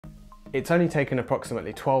It's only taken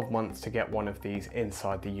approximately 12 months to get one of these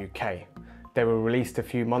inside the UK. They were released a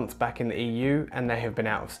few months back in the EU and they have been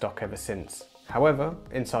out of stock ever since. However,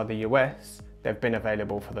 inside the US, they've been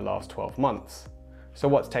available for the last 12 months. So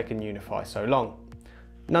what's taken UniFi so long?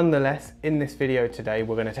 Nonetheless, in this video today,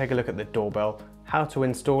 we're going to take a look at the doorbell, how to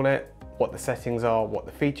install it, what the settings are, what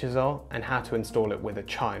the features are, and how to install it with a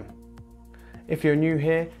Chime. If you're new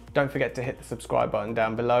here, don't forget to hit the subscribe button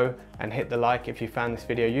down below and hit the like if you found this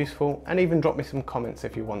video useful, and even drop me some comments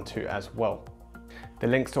if you want to as well. The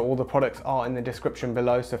links to all the products are in the description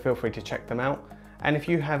below, so feel free to check them out. And if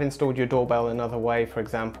you have installed your doorbell another way, for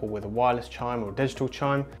example with a wireless chime or digital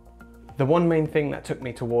chime, the one main thing that took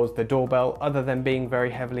me towards the doorbell, other than being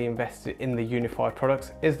very heavily invested in the UniFi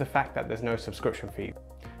products, is the fact that there's no subscription fee.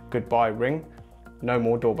 Goodbye Ring, no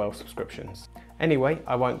more doorbell subscriptions. Anyway,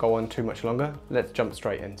 I won't go on too much longer, let's jump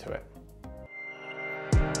straight into it.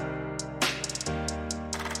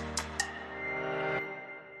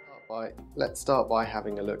 Let's start by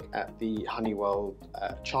having a look at the Honeywell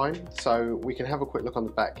Chime. So we can have a quick look on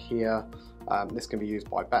the back here. This can be used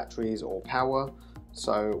by batteries or power.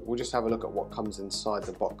 So we'll just have a look at what comes inside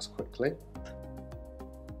the box quickly.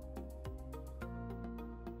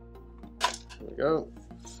 There we go.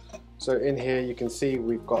 So in here you can see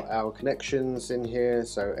we've got our connections in here.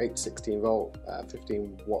 So 8 16 volt,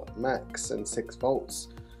 15 watt max and 6 volts.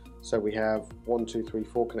 So we have 1, 2, 3,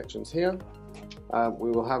 4 connections here.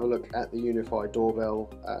 We will have a look at the UniFi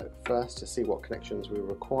doorbell first to see what connections we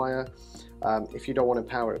require. If you don't want to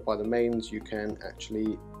power it by the mains, you can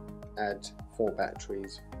actually add 4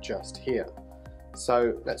 batteries just here.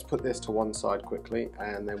 So let's put this to one side quickly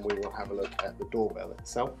and then we will have a look at the doorbell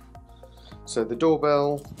itself. So the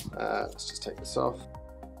doorbell, let's just take this off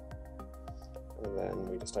and then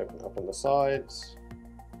we just open it up on the sides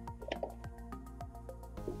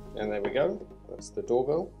and there we go, that's the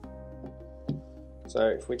doorbell. So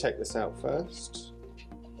if we take this out first,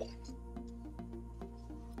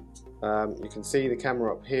 you can see the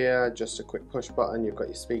camera up here, just a quick push button, you've got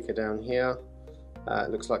your speaker down here, it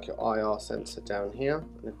looks like your IR sensor down here,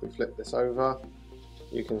 and if we flip this over,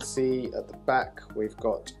 you can see at the back we've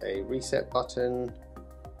got a reset button,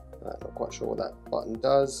 not quite sure what that button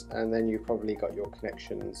does, and then you've probably got your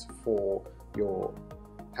connections for your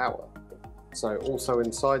power. So also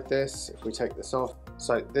inside this, if we take this off,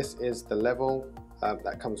 so this is the level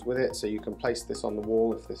that comes with it, so you can place this on the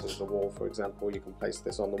wall. If this is the wall, for example, you can place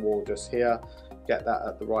this on the wall just here, get that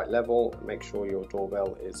at the right level, and make sure your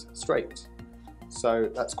doorbell is straight.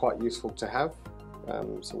 So that's quite useful to have.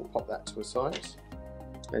 So we'll pop that to a side.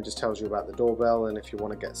 It just tells you about the doorbell, and if you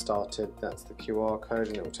want to get started, that's the QR code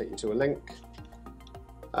and it will take you to a link.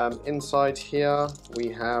 Inside here we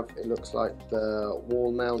have, it looks like the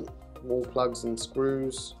wall plugs and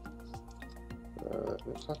screws.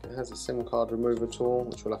 Looks like it has a SIM card remover tool,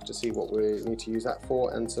 which we'll have to see what we need to use that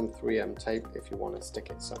for, and some 3M tape if you want to stick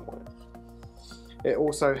it somewhere. It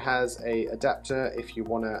also has a adapter if you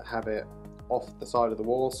want to have it off the side of the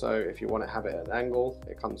wall, so if you want to have it at an angle,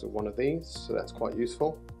 it comes with one of these, so that's quite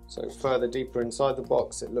useful. So further deeper inside the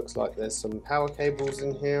box, it looks like there's some power cables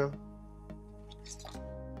in here.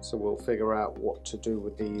 So we'll figure out what to do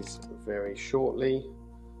with these very shortly.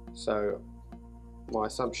 So my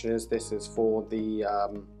assumption is this is for the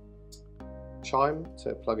Chime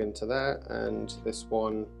to plug into there, and this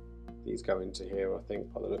one, these go into here I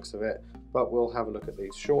think by the looks of it, but we'll have a look at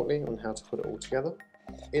these shortly on how to put it all together.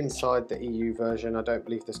 Inside the EU version, I don't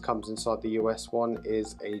believe this comes inside the US one,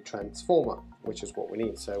 is a transformer, which is what we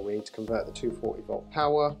need. So we need to convert the 240 volt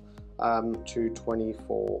power to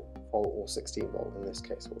 24 volt or 16 volt in this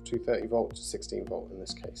case, or 230 volt to 16 volt in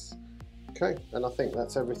this case. Okay, and I think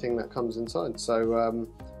that's everything that comes inside, so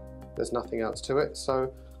there's nothing else to it.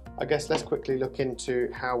 So I guess let's quickly look into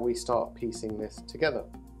how we start piecing this together.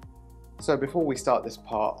 So before we start this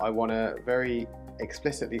part, I want to very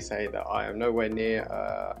explicitly say that I am nowhere near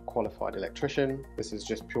a qualified electrician. This is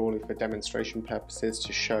just purely for demonstration purposes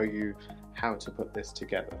to show you how to put this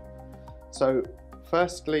together. So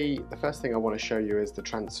firstly, the first thing I want to show you is the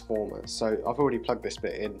transformer. So I've already plugged this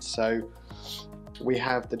bit in. So we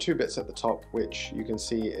have the 2 bits at the top, which you can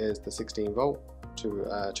see is the 16 volt to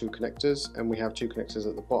 2 connectors, and we have 2 connectors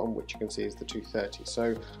at the bottom, which you can see is the 230.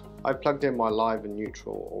 So I've plugged in my live and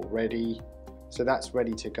neutral already, so that's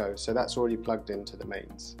ready to go. So that's already plugged into the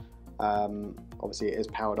mains. Obviously it is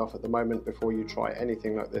powered off at the moment. Before you try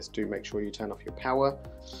anything like this, do make sure you turn off your power.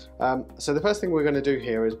 So the first thing we're going to do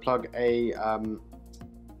here is plug a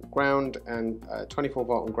ground and 24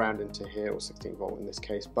 volt and ground into here, or 16 volt in this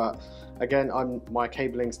case. But again, my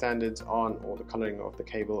cabling standards aren't, or the colouring of the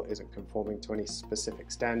cable isn't conforming to any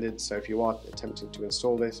specific standards. So if you are attempting to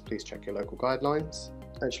install this, please check your local guidelines.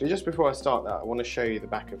 Actually, just before I start that, I want to show you the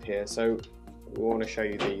back of here. So we want to show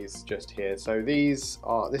you these just here. So this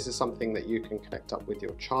is something that you can connect up with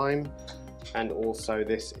your Chime, and also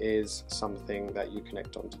this is something that you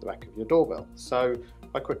connect onto the back of your doorbell. So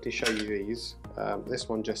if I quickly show you these, this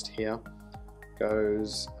one just here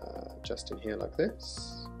goes just in here like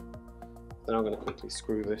this. Then I'm going to quickly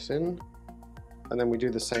screw this in, and then we do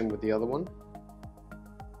the same with the other one.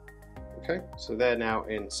 Okay, so they're now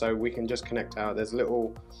in, so we can just connect there's a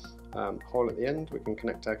little hole at the end. We can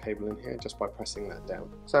connect our cable in here just by pressing that down.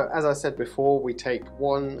 So as I said before, we take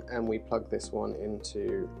one and we plug this one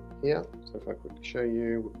into here. So if I quickly show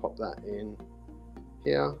you, we pop that in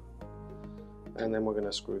here, and then we're going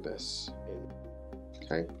to screw this in.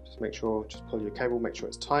 Okay, just make sure, just pull your cable, make sure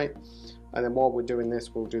it's tight, and then while we're doing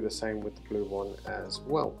this, we'll do the same with the blue one as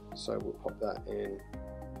well. So we'll pop that in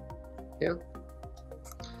here.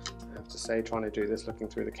 I have to say, trying to do this looking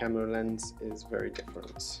through the camera lens is very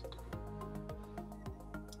different.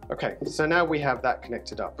 Okay, so now we have that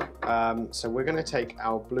connected up. So we're going to take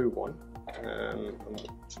our blue one,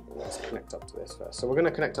 let's connect up to this first. So we're going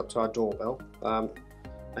to connect up to our doorbell.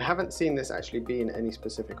 I haven't seen this actually be in any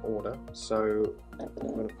specific order, so I'm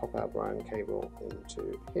going to pop our brown cable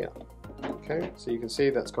into here. Okay, so you can see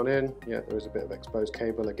that's gone in. Yeah, there is a bit of exposed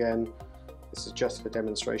cable again. This is just for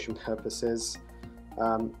demonstration purposes.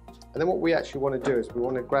 And then what we actually want to do is we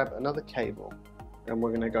want to grab another cable, and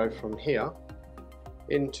we're going to go from here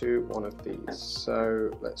into one of these. So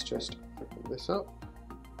let's just open this up.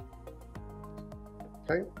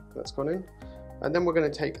 Okay, that's gone in. And then we're going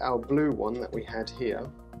to take our blue one that we had here,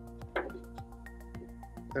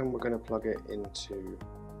 and we're going to plug it into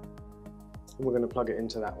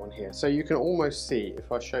that one here. So you can almost see, if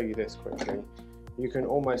I show you this quickly, you can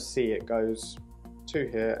almost see it goes to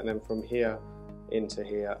here, and then from here into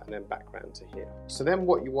here, and then back round to here. So then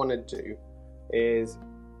what you want to do is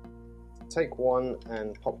take one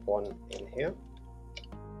and pop one in here,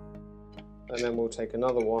 and then we'll take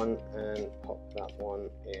another one and pop that one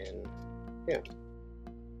in here.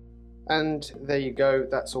 And there you go,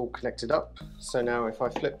 that's all connected up. So now if I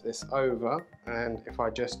flip this over, and if I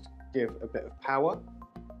just give a bit of power,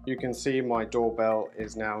 you can see my doorbell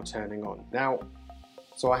is now turning on. Now,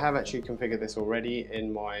 so I have actually configured this already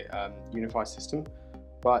in my UniFi system,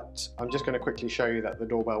 but I'm just going to quickly show you that the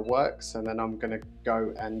doorbell works, and then I'm going to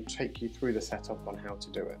go and take you through the setup on how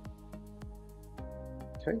to do it.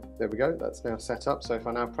 Okay, there we go, that's now set up. So if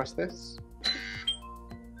I now press this,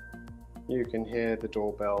 you can hear the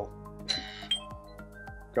doorbell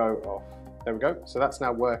go off. There we go, so that's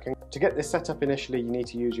now working. To get this set up initially, you need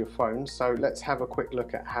to use your phone, so let's have a quick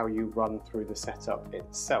look at how you run through the setup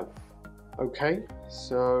itself. Okay,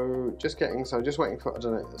 so just waiting for, I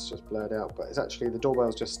don't know, it's just blurred out, but it's actually, the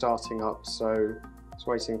doorbell's just starting up, so it's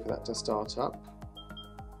waiting for that to start up.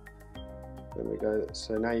 There we go,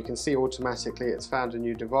 so now you can see automatically it's found a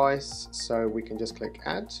new device, so we can just click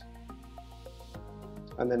add,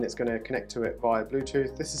 and then it's going to connect to it via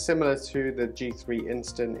Bluetooth. This is similar to the G3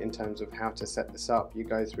 Instant in terms of how to set this up. You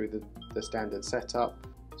go through the standard setup.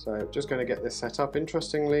 So just going to get this set up.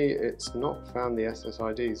 Interestingly, it's not found the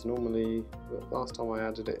SSIDs. Normally, the last time I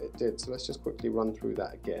added it, it did. So let's just quickly run through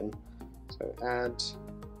that again. So add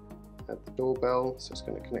the doorbell. So it's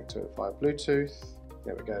going to connect to it via Bluetooth.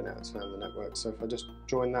 There we go, now it's found the network. So if I just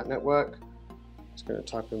join that network, it's going to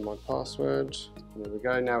type in my password. There we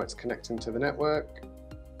go, now it's connecting to the network.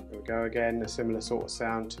 There we go again, a similar sort of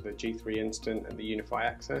sound to the G3 Instant and the UniFi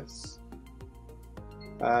Access.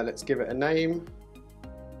 Let's give it a name.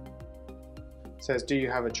 It says, do you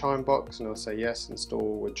have a Chime box? And I'll say yes,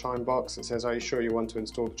 install with Chime box. It says, are you sure you want to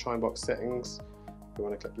install the Chime box settings? You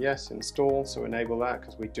want to click yes, install, so enable that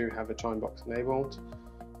because we do have a Chime box enabled.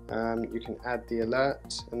 You can add the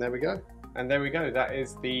alert, and there we go. And there we go, that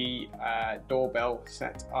is the doorbell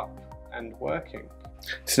set up and working.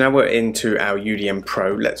 So now we're into our UDM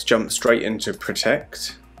Pro. Let's jump straight into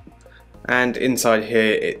Protect. And inside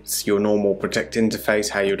here, it's your normal Protect interface,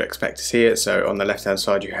 how you'd expect to see it. So on the left hand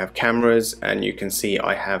side, you have cameras, and you can see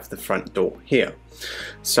I have the front door here.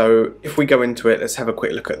 So if we go into it, let's have a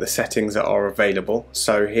quick look at the settings that are available.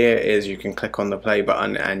 So here is, you can click on the play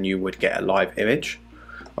button and you would get a live image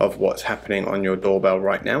of what's happening on your doorbell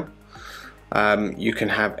right now. You can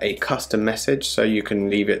have a custom message, so you can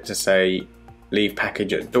leave it to say, leave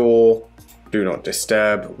package at door, do not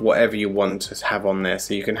disturb, whatever you want to have on there.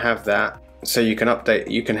 So you can have that. So you can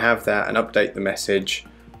have that and update the message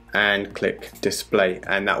and click display,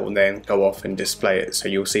 and that will then go off and display it, so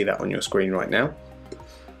you'll see that on your screen right now.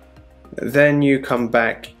 Then you come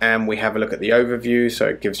back and we have a look at the overview, so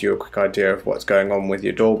it gives you a quick idea of what's going on with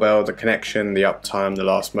your doorbell, the connection, the uptime, the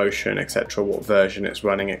last motion, etc., what version it's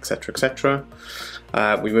running, etc., etc.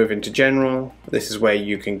 We move into general. This is where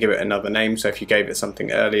you can give it another name, so if you gave it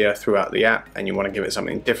something earlier throughout the app and you want to give it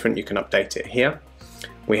something different, you can update it here.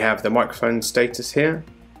 We have the microphone status here.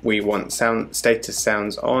 We want status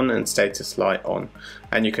sounds on and status light on,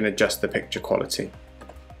 and you can adjust the picture quality.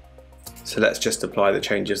 So let's just apply the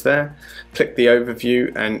changes there. Click the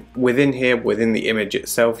overview, and within here, within the image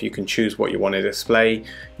itself, you can choose what you want to display.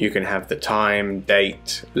 You can have the time,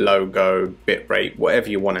 date, logo, bitrate, whatever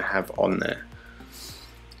you want to have on there.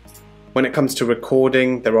 When it comes to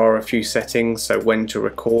recording, there are a few settings. So when to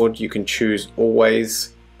record, you can choose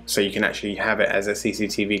always, so you can actually have it as a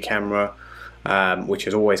CCTV camera, which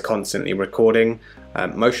is always constantly recording,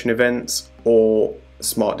 motion events or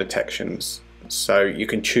smart detections. So you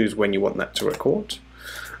can choose when you want that to record.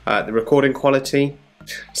 The recording quality,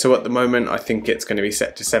 so at the moment I think it's going to be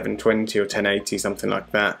set to 720 or 1080, something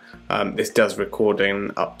like that. This does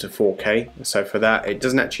recording up to 4K, so for that it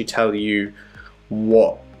doesn't actually tell you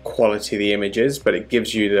what quality the image is, but it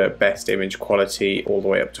gives you the best image quality all the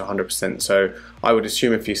way up to 100%. So I would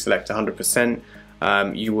assume if you select 100%,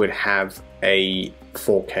 you would have a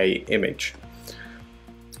 4K image.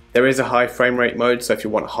 There is a high frame rate mode, so if you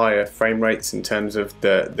want higher frame rates in terms of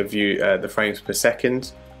the frames per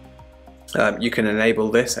second, you can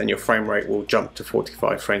enable this and your frame rate will jump to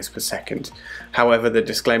 45 frames per second. However, the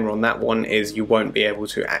disclaimer on that one is you won't be able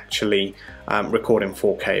to actually record in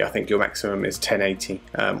 4K. I think your maximum is 1080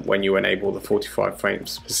 when you enable the 45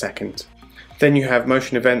 frames per second. Then you have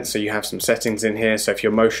motion events, so you have some settings in here. So if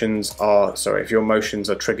your motions are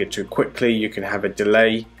triggered too quickly, you can have a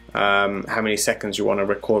delay. How many seconds you want to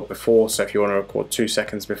record before, so if you want to record 2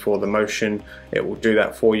 seconds before the motion, it will do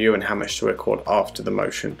that for you, and how much to record after the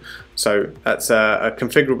motion. So that's a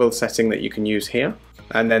configurable setting that you can use here.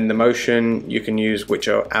 And then the motion, you can use which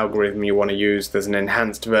algorithm you want to use. There's an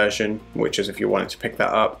enhanced version, which is if you wanted to pick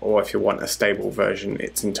that up, or if you want a stable version,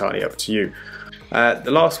 it's entirely up to you.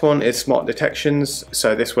 The last one is smart detections,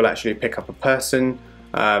 so this will actually pick up a person.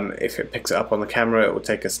 If it picks it up on the camera, it will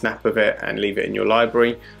take a snap of it and leave it in your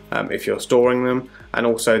library if you're storing them. And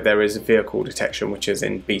also there is a vehicle detection, which is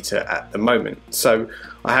in beta at the moment. So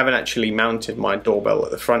I haven't actually mounted my doorbell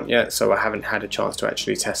at the front yet, so I haven't had a chance to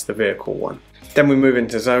actually test the vehicle one. Then we move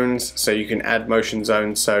into zones, so you can add motion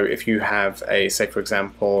zones. So if you have say for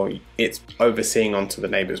example, it's overseeing onto the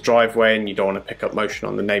neighbour's driveway and you don't want to pick up motion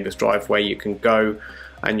on the neighbour's driveway, you can go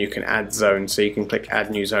and you can add zones. So you can click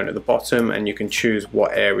add new zone at the bottom and you can choose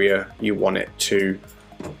what area you want it to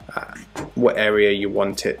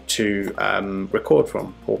record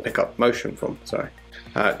from or pick up motion from, sorry.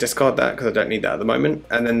 Discard that because I don't need that at the moment.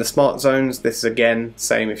 And then the smart zones, this is again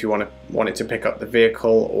same if you want it to pick up the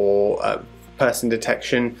vehicle or person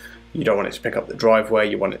detection. You don't want it to pick up the driveway,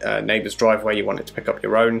 you want it neighbour's driveway, you want it to pick up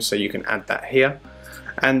your own, so you can add that here.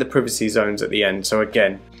 And the privacy zones at the end. So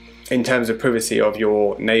again, in terms of privacy of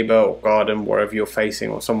your neighbour or garden, wherever you're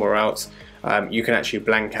facing or somewhere else, you can actually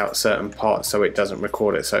blank out certain parts so it doesn't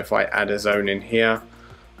record it. So if I add a zone in here,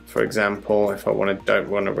 for example, if I don't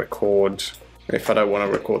want to record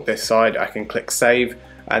this side, I can click save,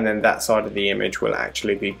 and then that side of the image will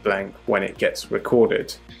actually be blank when it gets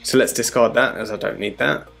recorded. So let's discard that as I don't need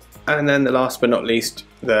that. And then the last but not least,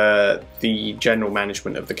 the general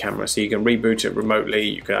management of the camera. So you can reboot it remotely,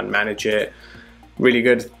 you can unmanage it. Really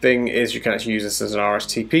good thing is you can actually use this as an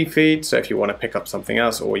RSTP feed, so if you want to pick up something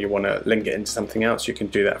else or you want to link it into something else, you can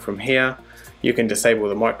do that from here. You can disable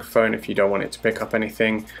the microphone if you don't want it to pick up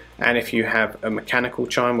anything, and if you have a mechanical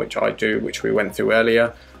chime, which I do, which we went through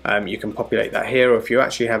earlier, you can populate that here, or if you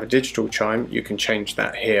actually have a digital chime, you can change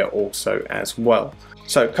that here also as well.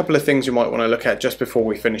 So a couple of things you might want to look at just before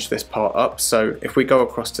we finish this part up. So if we go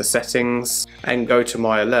across to settings and go to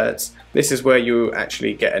my alerts, this is where you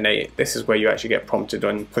actually get prompted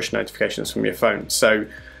on push notifications from your phone. So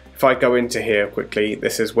if I go into here quickly,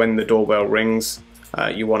 this is when the doorbell rings.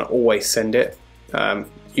 You want to always send it.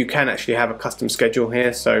 You can actually have a custom schedule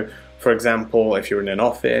here. So for example, if you're in an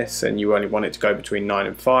office and you only want it to go between 9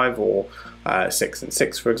 and 5 or 6 and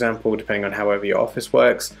 6, for example, depending on however your office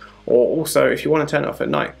works. Or also if you want to turn it off at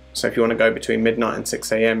night, so if you want to go between midnight and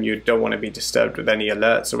 6 AM, you don't want to be disturbed with any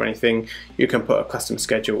alerts or anything, you can put a custom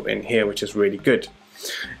schedule in here, which is really good.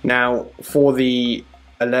 Now for the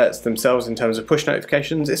alerts themselves in terms of push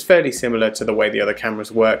notifications, it's fairly similar to the way the other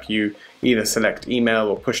cameras work. You either select email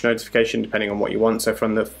or push notification depending on what you want. So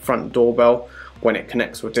from the front doorbell, when it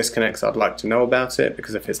connects or disconnects, I'd like to know about it,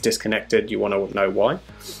 because if it's disconnected, you want to know why.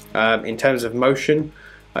 In terms of motion,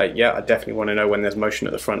 yeah, I definitely want to know when there's motion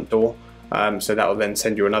at the front door. So that will then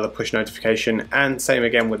send you another push notification, and same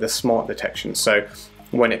again with the smart detection. So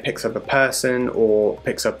when it picks up a person or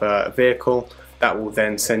picks up a vehicle, that will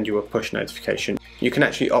then send you a push notification. You can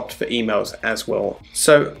actually opt for emails as well.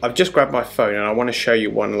 So I've just grabbed my phone and I want to show you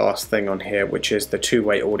one last thing on here, which is the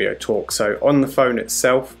two-way audio talk. So on the phone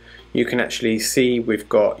itself, you can actually see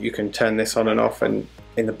you can turn this on and off, and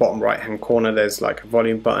in the bottom right hand corner there's like a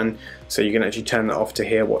volume button, so you can actually turn that off to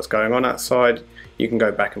hear what's going on outside. You can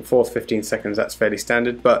go back and forth 15 seconds, that's fairly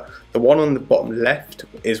standard, but the one on the bottom left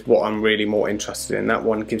is what I'm really more interested in. That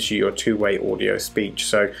one gives you your two-way audio speech,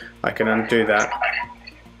 so I can undo that.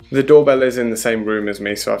 The doorbell is in the same room as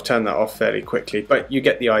me, so I've turned that off fairly quickly, but you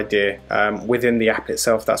get the idea. Within the app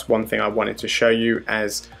itself, that's one thing I wanted to show you,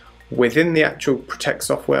 as within the actual Protect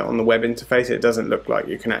software on the web interface, it doesn't look like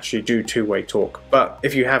you can actually do two-way talk. But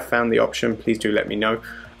if you have found the option, please do let me know.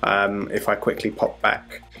 If I quickly pop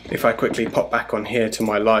back on here to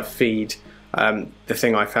my live feed, the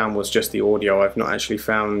thing I found was just the audio. I've not actually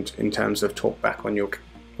found in terms of talkback on your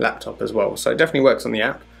laptop as well. So it definitely works on the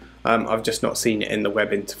app. I've just not seen it in the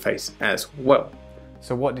web interface as well.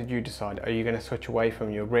 So what did you decide? Are you going to switch away from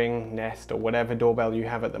your Ring, Nest or whatever doorbell you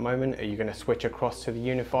have at the moment? Are you going to switch across to the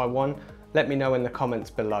UniFi one? Let me know in the comments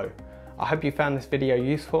below. I hope you found this video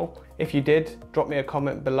useful. If you did, drop me a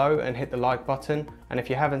comment below and hit the like button. And if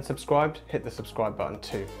you haven't subscribed, hit the subscribe button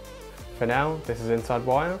too. For now, this is Inside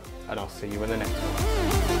Wire, and I'll see you in the next one.